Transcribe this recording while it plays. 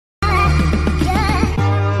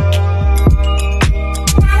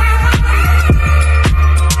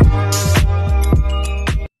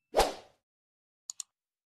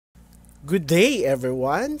Good day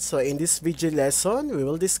everyone! So in this video lesson, we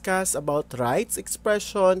will discuss about right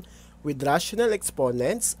expression with rational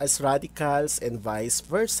exponents as radicals and vice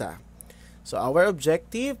versa. So our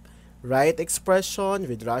objective, right expression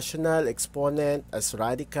with rational exponent as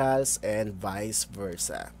radicals and vice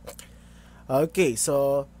versa. Okay,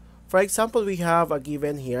 so for example, we have a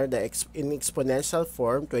given here in exponential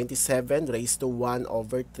form 27 raised to 1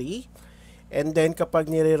 over 3. And then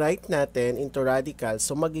kapag nire-write natin into radical,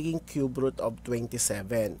 so magiging cube root of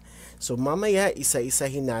 27. So mamaya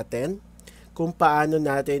isa-isahin natin kung paano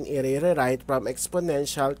natin i-rewrite from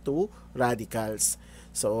exponential to radicals.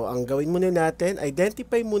 So ang gawin muna natin,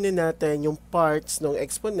 identify muna natin yung parts ng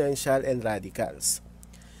exponential and radicals.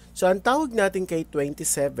 So ang tawag natin kay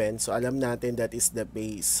 27, so alam natin that is the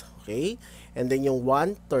base. Okay? And then yung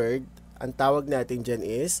 1/3, ang tawag natin dyan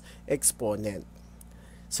is exponent.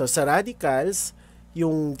 So, sa radicals,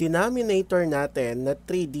 yung denominator natin na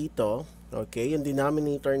 3 dito, okay, yung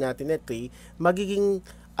denominator natin na 3, magiging,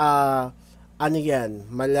 ano yan,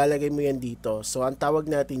 malalagay mo yan dito. So, ang tawag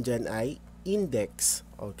natin dyan ay index,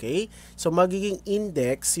 okay? So, magiging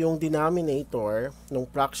index yung denominator ng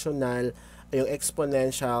fractional, yung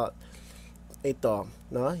exponential, ito,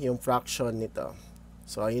 no? Yung fraction nito.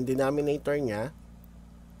 So, yung denominator niya,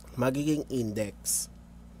 magiging index.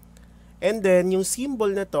 And then, yung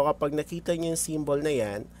symbol na to, kapag nakita nyo yung symbol na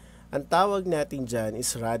yan, ang tawag natin dyan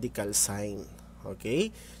is radical sign.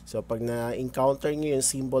 Okay? So, pag na-encounter nyo yung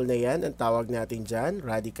symbol na yan, ang tawag natin dyan,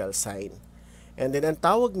 radical sign. And then, ang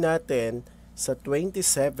tawag natin sa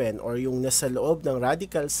 27 or yung nasa loob ng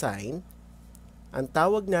radical sign, ang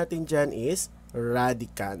tawag natin dyan is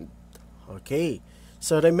radicand. Okay?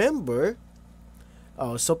 So, remember,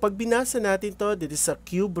 so pag binasa natin to, this is a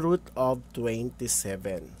cube root of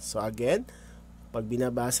 27. So again, pag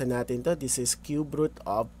binabasa natin to, this is cube root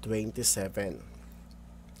of 27.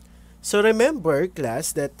 So remember,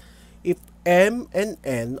 class, that if m and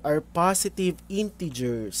n are positive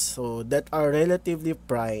integers, so that are relatively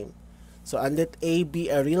prime, so and let a be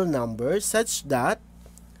a real number such that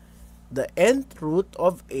the nth root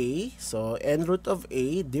of a, so n root of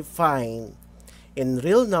a defined in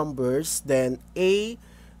real numbers, then a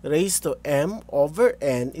raised to m over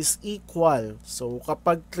n is equal. So,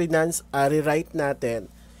 kapag rewrite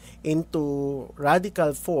natin into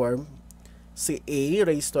radical form, si a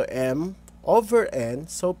raised to m over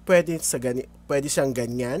n, so pwede siyang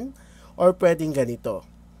ganyan or pwedeng ganito.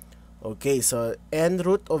 Okay, so n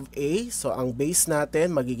root of a, so ang base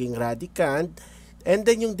natin magiging radicand, and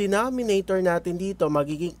then yung denominator natin dito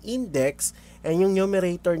magiging index, and yung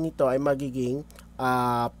numerator nito ay magiging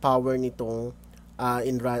power nitong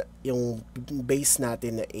yung base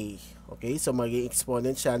natin na a. Okay? So, magiging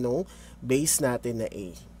exponent siya nung base natin na a.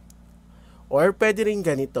 Or, pwede rin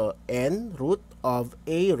ganito, n root of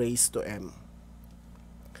a raised to m.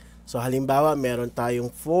 So, halimbawa, meron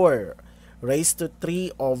tayong 4 raised to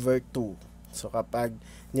 3 over 2. So, kapag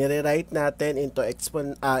nire-write natin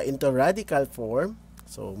into radical form,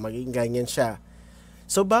 so, magiging ganyan siya.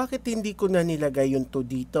 So, bakit hindi ko na nilagay yung 2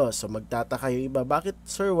 dito? So, magtataka yung iba, bakit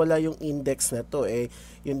sir wala yung index na to?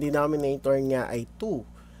 Yung denominator niya ay 2.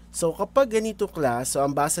 So, kapag ganito class, so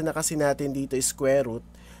ang basa na kasi natin dito is square root.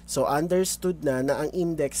 So, understood na ang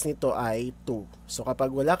index nito ay 2. So,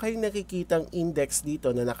 kapag wala kayong nakikitang index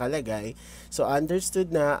dito na nakalagay, so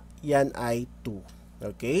understood na yan ay 2.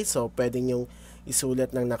 Okay? So, pwedeng yung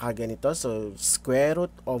isulat ng nakaganito. So, square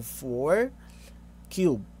root of 4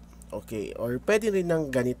 cube. Okay, or pwede rin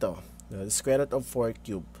ng ganito, square root of 4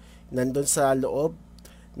 cube. Nandun sa loob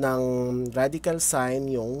ng radical sign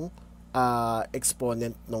yung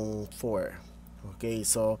exponent ng 4. Okay,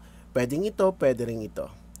 so pwedeng ito, pwede rin ito.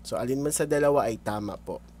 So alin man sa dalawa ay tama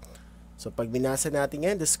po. So pag binasa natin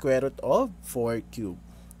yan, the square root of 4 cube.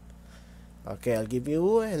 Okay, I'll give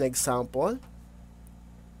you an example.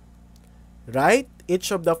 Write each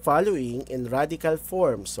of the following in radical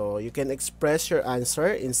form. So, you can express your answer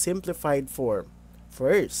in simplified form.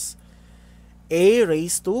 First, a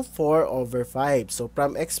raised to 4 over 5. So,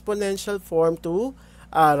 from exponential form to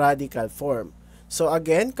radical form. So,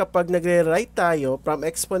 again, kapag nagre-write tayo from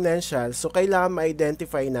exponential, so kailangan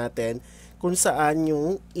ma-identify natin kung saan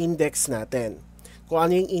yung index natin. Kung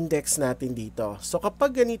ano yung index natin dito. So,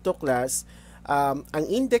 kapag ganito, class, ang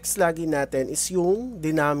index lagi natin is yung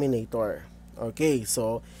denominator. Okay,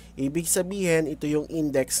 so ibig sabihin ito yung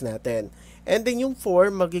index natin. And then yung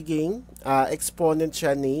 4 magiging exponent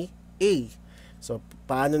siya ni a. So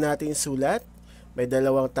paano natin sulat? May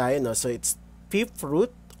dalawang tayo, no? So it's 5th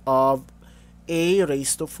root of a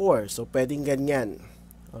raised to 4. So pwedeng ganyan.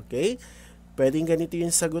 Okay? Pwedeng ganito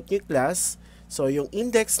yung sagot niyo, class. So, yung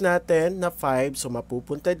index natin na 5, so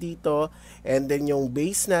mapupunta dito. And then, yung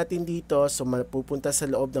base natin dito, so mapupunta sa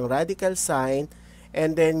loob ng radical sign.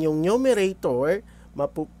 And then, yung numerator,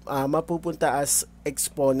 mapupunta as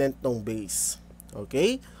exponent ng base.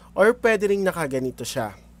 Okay? Or pwede rin nakaganito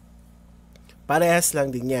siya. Parehas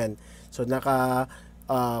lang din yan. So, the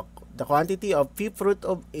quantity of fifth root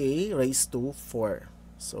of A raised to 4.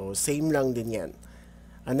 So, same lang din yan.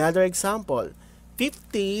 Another example,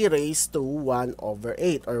 50 raised to 1 over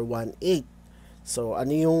 8 or 1/8. So,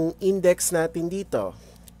 ano yung index natin dito?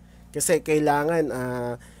 Kasi kailangan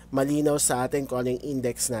malinaw sa atin kung ano yung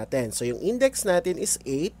index natin. So, yung index natin is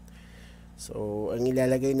 8. So, ang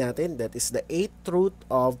ilalagay natin, that is the 8th root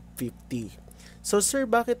of 50. So, sir,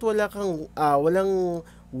 bakit walang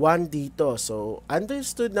 1 dito? So,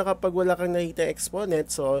 understood na kapag wala kang nakita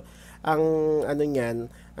exponent, so, ang ang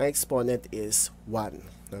exponent is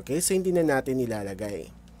 1. Okay, so hindi na natin nilalagay.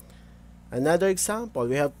 Another example,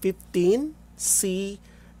 we have 15c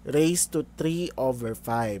raised to 3 over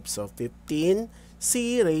 5. So,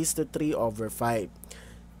 15c raised to 3 over 5.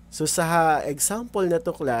 So, sa example na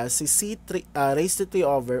to class, si c3 raised to 3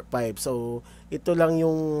 over 5. So, ito lang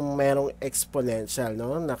yung merong exponential,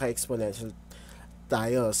 no? Naka-exponential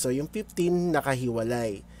tayo. So, yung 15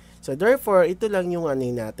 nakahiwalay. So, therefore, ito lang yung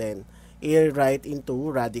natin. I-write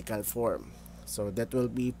into radical form. So, that will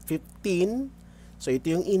be 15. So, ito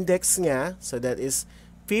yung index niya. So, that is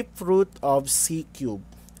fifth root of c cube.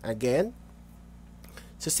 Again.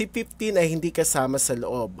 So, si 15 ay hindi kasama sa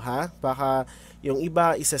loob, ha? Baka yung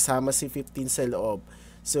iba isasama si 15 sa loob.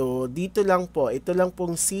 So, dito lang po. Ito lang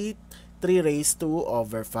pong c3 raised to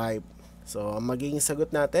over 5. So, magiging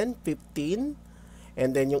sagot natin, 15.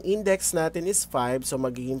 And then, yung index natin is 5. So,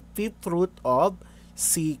 magiging fifth root of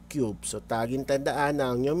c cube. So, tandaan na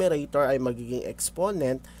ang numerator ay magiging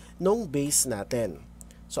exponent nung base natin.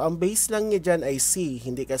 So, ang base lang niya dyan ay c,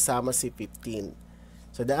 hindi kasama si 15.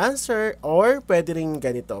 So, the answer, or pwede rin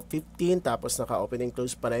ganito, 15, tapos naka-open and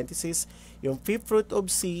close parenthesis, yung fifth root of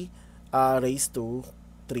c raised to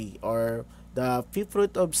 3, or the fifth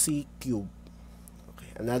root of c cube.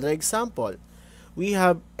 Okay. Another example, we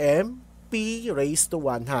have p raised to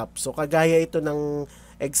 1/2. So, kagaya ito ng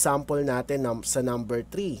example natin sa number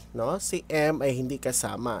 3, no? Si m ay hindi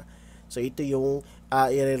kasama. So, ito yung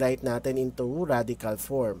i-rewrite natin into radical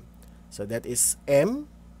form. So, that is m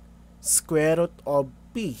square root of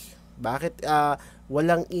p. Bakit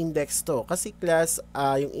walang index to? Kasi class,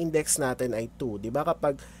 yung index natin ay 2. Diba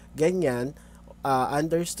kapag ganyan,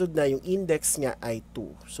 understood na yung index niya ay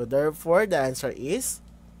 2. So, therefore, the answer is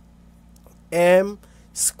m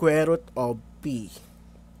square root of p.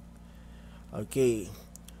 Okay.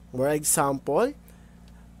 More example,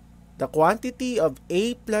 the quantity of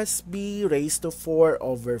a plus b raised to 4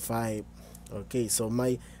 over 5. Okay, so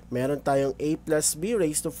meron tayong a plus b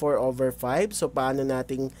raised to 4 over 5. So, paano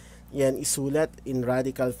natin yan isulat in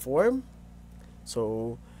radical form?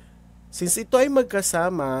 So, since ito ay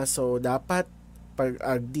magkasama, so dapat pag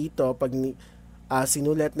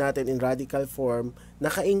sinulat natin in radical form,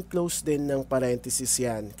 naka-enclose din ng parenthesis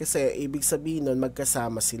yan. Kasi, ibig sabihin nun,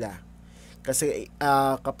 magkasama sila. Kasi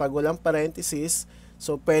kapag walang parenthesis,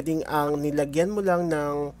 so pwedeng ang nilagyan mo lang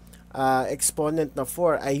ng exponent na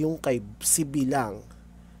 4 ay yung kay si b lang.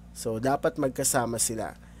 So, dapat magkasama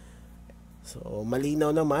sila. So,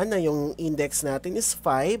 malinaw naman na yung index natin is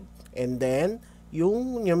 5 and then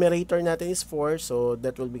yung numerator natin is 4. So,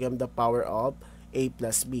 that will become the power of a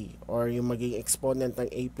plus b or yung maging exponent ng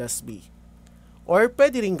a plus b. Or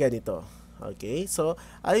pwede rin ganito. Okay? So,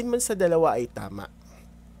 alin man sa dalawa ay tama.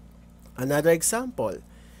 Another example,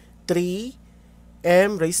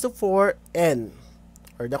 3m raised to 4n,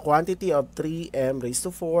 or the quantity of 3m raised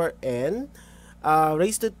to 4n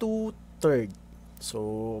raised to 2/3. So,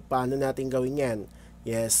 paano natin gawin yan?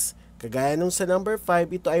 Yes, kagaya nung sa number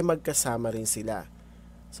 5, ito ay magkasama rin sila.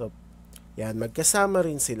 So, yan, magkasama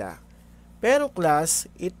rin sila. Pero class,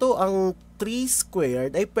 ito ang 3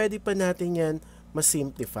 squared ay pwede pa natin yan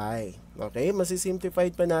masimplify. Okay,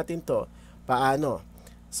 masisimplify pa natin to. Paano?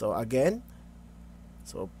 So, again,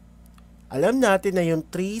 so, alam natin na yung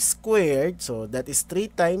 3 squared, so that is 3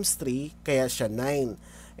 times 3, kaya siya 9.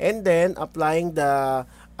 And then, applying the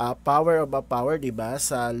power of a power, diba,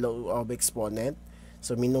 sa law of exponent.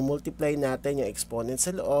 So, minumultiply natin yung exponent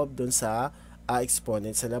sa loob dun sa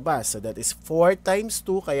exponent sa labas. So, that is 4 times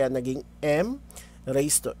 2, kaya naging m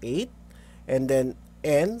raised to 8. And then,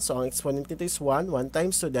 n, so ang exponent nito is 1. 1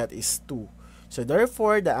 times 2, that is 2. So,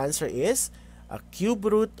 therefore, the answer is a cube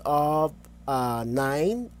root of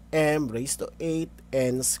 9m raised to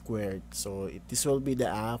 8n squared. So, this will be the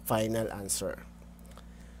final answer.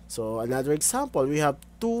 So, another example, we have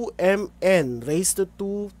 2mn raised to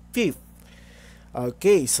 2/5.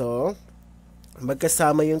 Okay, so,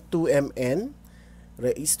 magkasama yung 2mn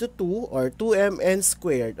raised to 2 or 2mn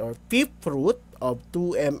squared or 5th root of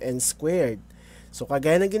 2mn squared. So,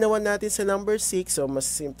 kagaya na ginawa natin sa number 6, so mas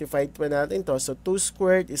simplified pa natin to. So, 2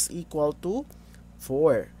 squared is equal to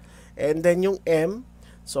 4. And then yung m,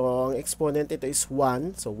 so ang exponent ito is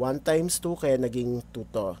 1. So, 1 times 2 kaya naging 2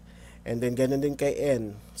 to. And then, ganun din kay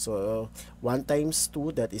n. So, 1 times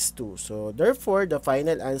 2, that is 2. So, therefore, the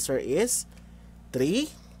final answer is 3.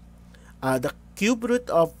 The cube root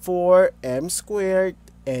of 4m squared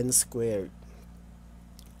n squared.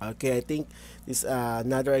 Okay, I think this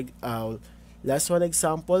another last one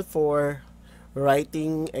example for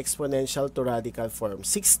writing exponential to radical form.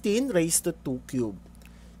 16 raised to 2 cube.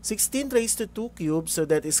 16 raised to 2 cube, so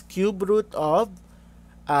that is cube root of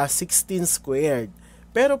 16 squared.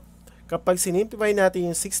 Pero kapag sinimplify natin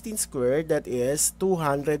yung 16 squared, that is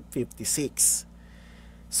 256.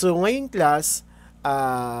 So ngayong class,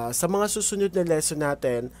 sa mga susunod na lesson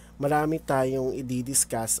natin, marami tayong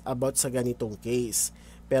i-discuss about sa ganitong case.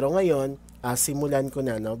 Pero ngayon, simulan ko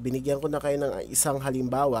na, no? Binigyan ko na kayo ng isang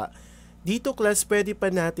halimbawa. Dito class, pwede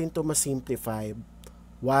pa natin to masimplify.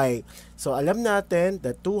 Why? So alam natin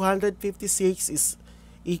that 256 is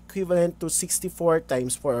equivalent to 64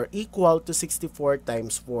 times 4 or equal to 64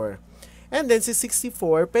 times 4. And then si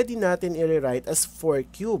 64, pwede natin i-rewrite as 4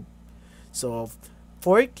 cube. So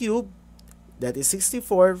 4 cube, that is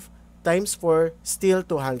 64 times 4, still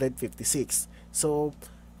 256. So,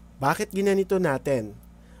 bakit ginanito natin?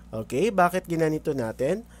 Okay, bakit ginanito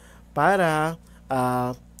natin? Para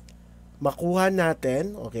makuha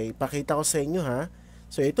natin, okay, pakita ko sa inyo ha.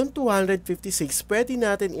 So, itong 256, pwede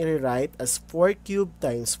natin i-rewrite as 4 cube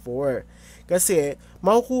times 4. Kasi,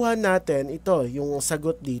 makukuha natin ito, yung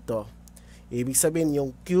sagot dito. Ibig sabihin,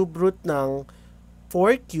 yung cube root ng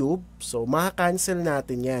 4 cube, so maka-cancel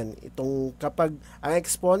natin yan. Itong kapag ang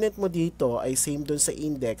exponent mo dito ay same dun sa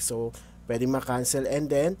index, so pwede maka-cancel and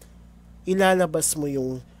then ilalabas mo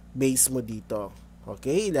yung base mo dito.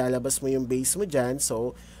 Okay, ilalabas mo yung base mo dyan,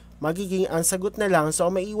 so magiging ang sagot na lang, so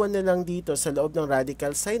maiwan na lang dito sa loob ng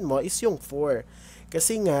radical sign mo is yung 4.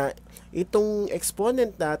 Kasi nga, itong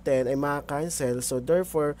exponent natin ay maka-cancel, so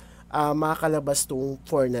therefore, makakalabas tong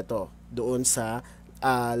 4 na to doon sa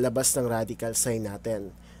labas ng radical sign natin.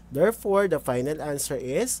 Therefore, the final answer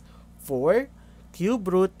is 4 cube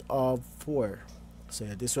root of 4. So,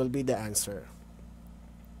 this will be the answer.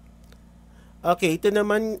 Okay, ito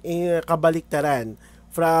naman kabaliktaran.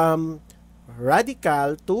 From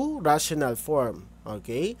radical to rational form.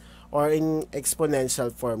 Okay? Or in exponential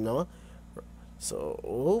form, no?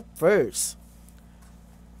 So, first,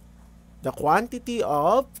 the quantity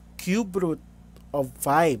of cube root of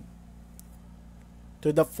 5 to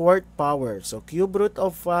the 4th power. So, cube root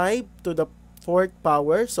of 5 to the 4th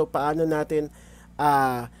power. So, paano natin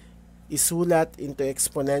isulat into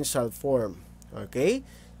exponential form? Okay?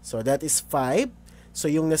 So, that is 5. So,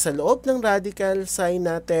 yung nasa loob ng radical sign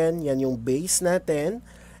natin, yan yung base natin.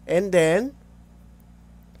 And then,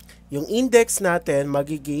 yung index natin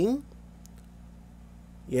magiging,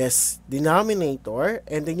 yes, denominator.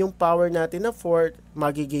 And then, yung power natin na 4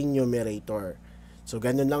 magiging numerator. So,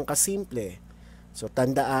 ganun lang kasimple. So,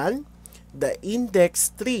 tandaan, the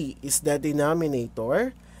index 3 is the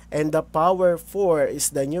denominator and the power 4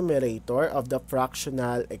 is the numerator of the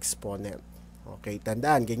fractional exponent. Okay,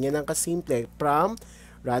 tandaan, ganyan ang kasimple from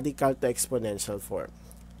radical to exponential form.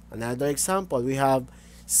 Another example, we have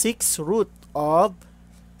 6 root of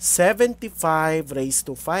 75 raised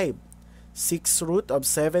to 5. 6 root of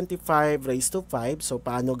 75 raised to 5. So,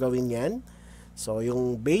 paano gawin yan? So,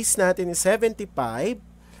 yung base natin is 75.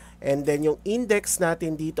 And then, yung index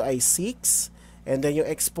natin dito ay 6. And then, yung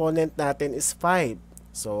exponent natin is 5.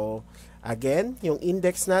 So, again, yung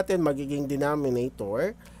index natin magiging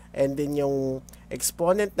denominator. And then, yung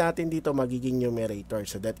exponent natin dito magiging numerator.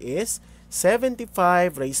 So, that is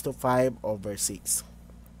 75 raised to 5 over 6.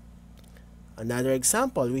 Another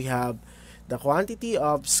example, we have the quantity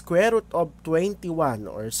of square root of 21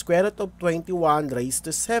 or square root of 21 raised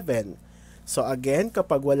to 7. So, again,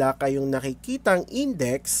 kapag wala kayong nakikitang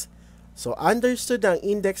index, so, understood ang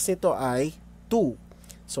index nito ay 2.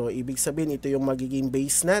 So, ibig sabihin, ito yung magiging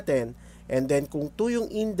base natin. And then, kung 2 yung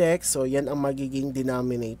index, so, yan ang magiging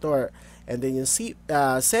denominator. And then, yung 7,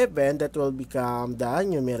 that will become the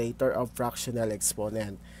numerator of fractional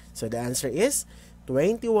exponent. So, the answer is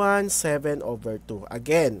 21, 7 over 2.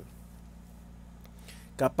 Again,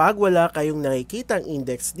 kapag wala kayong nakikitang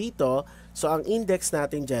index dito, so, ang index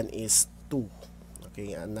natin dyan is 2.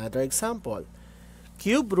 Okay, another example.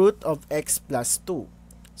 Cube root of x plus 2.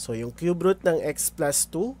 So, yung cube root ng x plus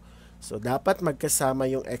 2, so dapat magkasama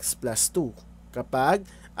yung x plus 2 kapag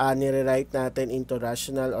nire-write natin into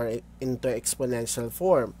rational or into exponential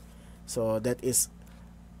form. So,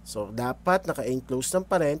 dapat naka-enclose ng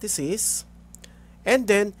parenthesis. And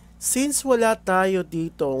then, since wala tayo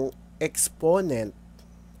ditong exponent,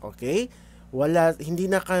 okay? Hindi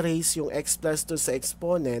naka-raise yung x plus 2 sa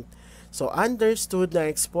exponent. So, understood na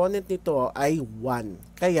exponent nito ay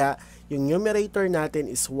 1. Kaya, yung numerator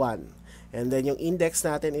natin is 1. And then, yung index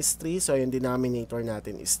natin is 3. So, yung denominator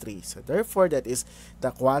natin is 3. So, therefore, that is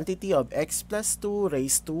the quantity of x plus 2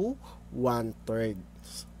 raised to 1/3.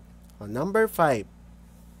 So, number 5.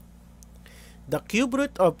 The cube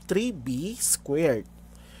root of 3b squared.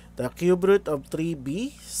 The cube root of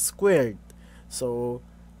 3b squared. So,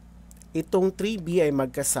 itong 3b ay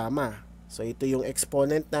magkasama. So, ito yung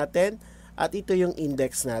exponent natin at ito yung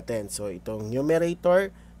index natin. So, itong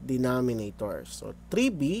numerator, denominator. So,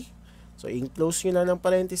 3b. So, enclose nyo na ng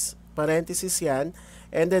parenthesis yan.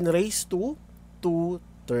 And then, raise to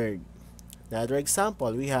 2/3. Another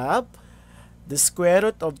example, we have the square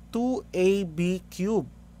root of 2ab cubed.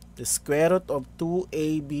 The square root of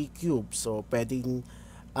 2ab cubed. So, pwedeng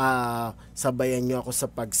sabayan nyo ako sa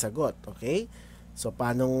pagsagot. Okay? So,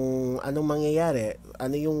 anong mangyayari?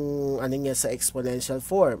 Ano niya sa exponential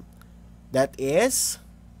form? That is,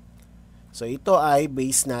 so ito ay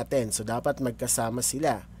base natin. So, dapat magkasama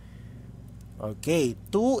sila. Okay,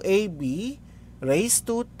 2ab raised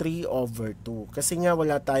to 3/2. Kasi nga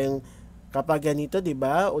wala tayong, kapag ganito, di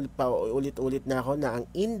ba? Ulit-ulit na ako na ang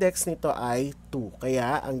index nito ay 2.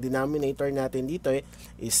 Kaya, ang denominator natin dito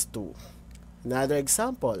is 2. Another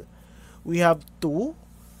example, we have 2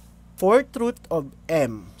 fourth root of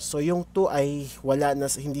m. So, yung 2 ay wala na,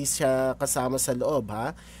 hindi siya kasama sa loob,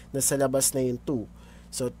 ha? Nasa labas na yung 2.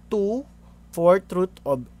 So, 2 fourth root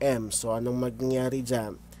of m. So, anong mangyayari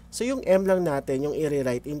dyan? So, yung m lang natin, yung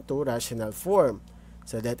i-rewrite into rational form.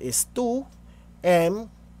 So, that is 2m.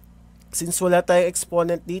 Since wala tayong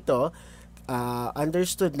exponent dito,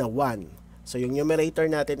 understood na 1. So, yung numerator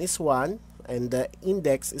natin is 1 and the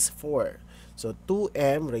index is 4. So,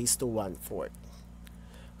 2m raised to 1/4.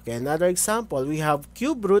 Okay, another example, we have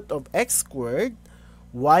cube root of x squared,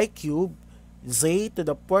 y cubed, z to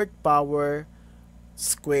the 4th power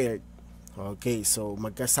squared. Okay, so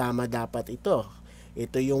magkasama dapat ito.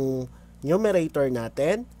 Ito yung numerator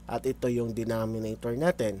natin at ito yung denominator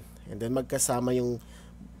natin. And then magkasama yung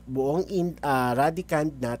buong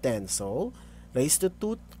radicand natin. So, raised to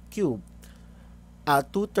 2 cube.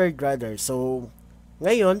 2/3 rather. So,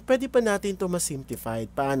 ngayon, pwede pa natin ito ma-simplify.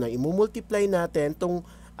 Paano? Imumultiply natin itong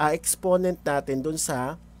exponent natin dun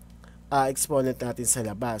sa exponent natin sa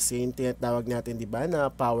labas. Yung tinatawag natin, di ba, na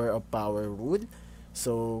power of power rule.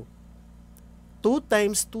 So, 2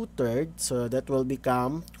 times 2/3, so that will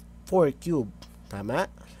become 4 cube. Tama?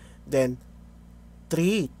 Then,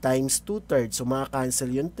 3 times 2/3, so maka-cancel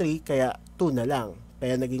yung 3, kaya 2 na lang.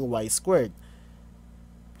 Kaya naging y squared.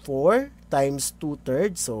 4 times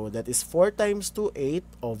 2/3, so that is 4 times 2,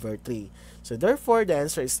 8/3. So therefore, the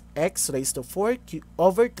answer is x raised to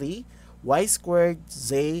 4/3, y squared,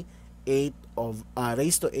 z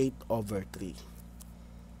raised to 8/3.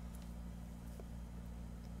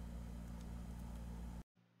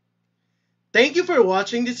 Thank you for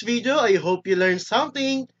watching this video. I hope you learned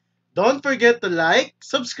something. Don't forget to like,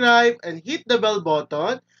 subscribe, and hit the bell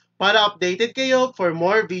button para updated kayo for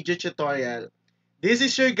more video tutorial. This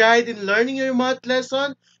is your guide in learning your math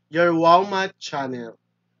lesson, your Wow Math channel.